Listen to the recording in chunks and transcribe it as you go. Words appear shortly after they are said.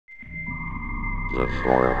The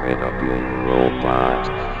formidable robot.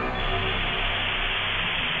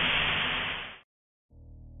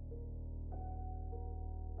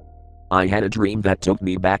 I had a dream that took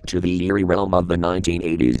me back to the eerie realm of the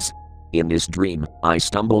 1980s. In this dream, I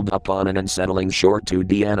stumbled upon an unsettling short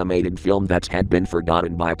 2D animated film that had been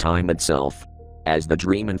forgotten by time itself. As the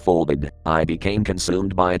dream unfolded, I became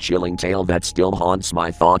consumed by a chilling tale that still haunts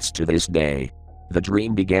my thoughts to this day. The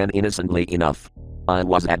dream began innocently enough. I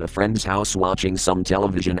was at a friend's house watching some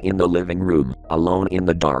television in the living room, alone in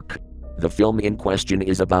the dark. The film in question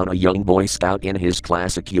is about a young Boy Scout in his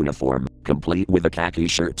classic uniform, complete with a khaki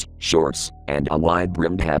shirt, shorts, and a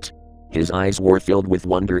wide-brimmed hat. His eyes were filled with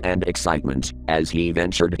wonder and excitement as he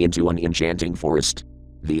ventured into an enchanting forest.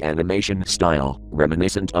 The animation style,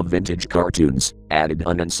 reminiscent of vintage cartoons, added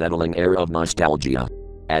an unsettling air of nostalgia.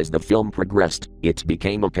 As the film progressed, it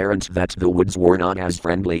became apparent that the woods were not as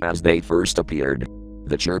friendly as they first appeared.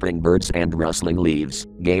 The chirping birds and rustling leaves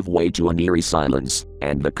gave way to an eerie silence,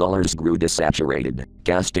 and the colors grew desaturated,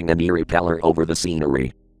 casting an eerie pallor over the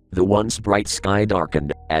scenery. The once bright sky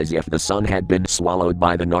darkened, as if the sun had been swallowed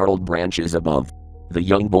by the gnarled branches above. The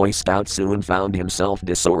young Boy Scout soon found himself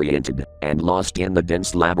disoriented and lost in the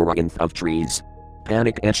dense labyrinth of trees.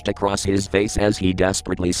 Panic etched across his face as he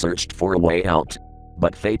desperately searched for a way out.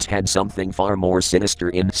 But fate had something far more sinister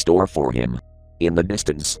in store for him. In the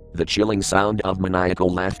distance, the chilling sound of maniacal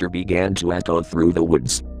laughter began to echo through the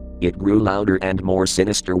woods. It grew louder and more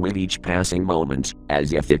sinister with each passing moment,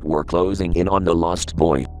 as if it were closing in on the lost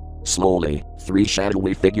boy. Slowly, 3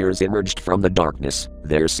 shadowy figures emerged from the darkness,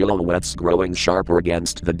 their silhouettes growing sharper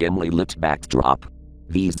against the dimly lit backdrop.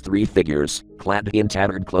 These 3 figures, clad in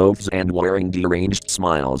tattered clothes and wearing deranged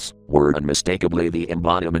smiles, were unmistakably the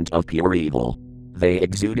embodiment of pure evil. They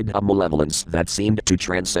exuded a malevolence that seemed to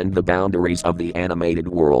transcend the boundaries of the animated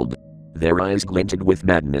world. Their eyes glinted with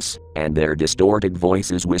madness, and their distorted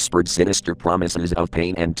voices whispered sinister promises of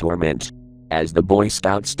pain and torment. As the Boy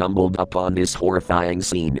Scout stumbled upon this horrifying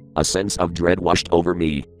scene, a sense of dread washed over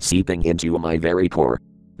me, seeping into my very core.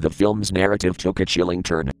 The film's narrative took a chilling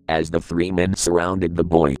turn, as the 3 men surrounded the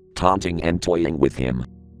boy, taunting and toying with him.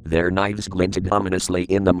 Their knives glinted ominously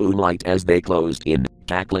in the moonlight as they closed in,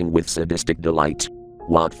 cackling with sadistic delight.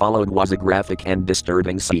 What followed was a graphic and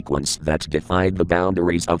disturbing sequence that defied the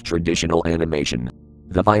boundaries of traditional animation.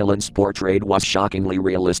 The violence portrayed was shockingly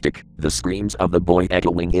realistic, the screams of the boy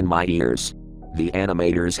echoing in my ears. The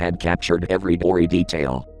animators had captured every gory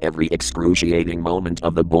detail, every excruciating moment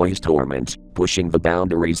of the boy's torment, pushing the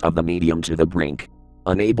boundaries of the medium to the brink.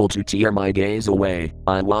 Unable to tear my gaze away,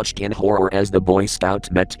 I watched in horror as the Boy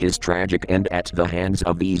Scout met his tragic end at the hands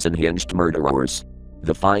of these unhinged murderers.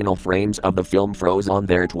 The final frames of the film froze on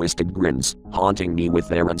their twisted grins, haunting me with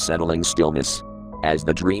their unsettling stillness. As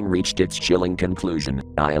the dream reached its chilling conclusion,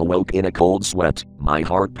 I awoke in a cold sweat, my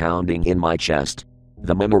heart pounding in my chest.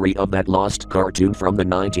 The memory of that lost cartoon from the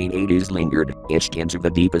 1980s lingered, etched into the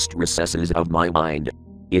deepest recesses of my mind.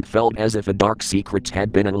 It felt as if a dark secret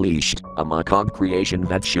had been unleashed, a macabre creation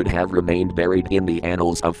that should have remained buried in the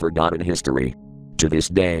annals of forgotten history. To this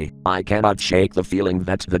day, I cannot shake the feeling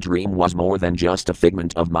that the dream was more than just a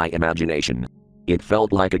figment of my imagination. It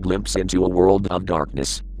felt like a glimpse into a world of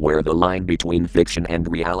darkness, where the line between fiction and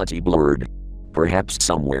reality blurred. Perhaps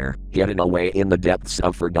somewhere, hidden away in the depths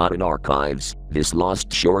of forgotten archives, this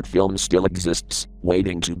lost short film still exists,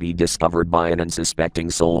 waiting to be discovered by an unsuspecting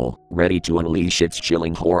soul, ready to unleash its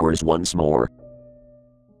chilling horrors once more.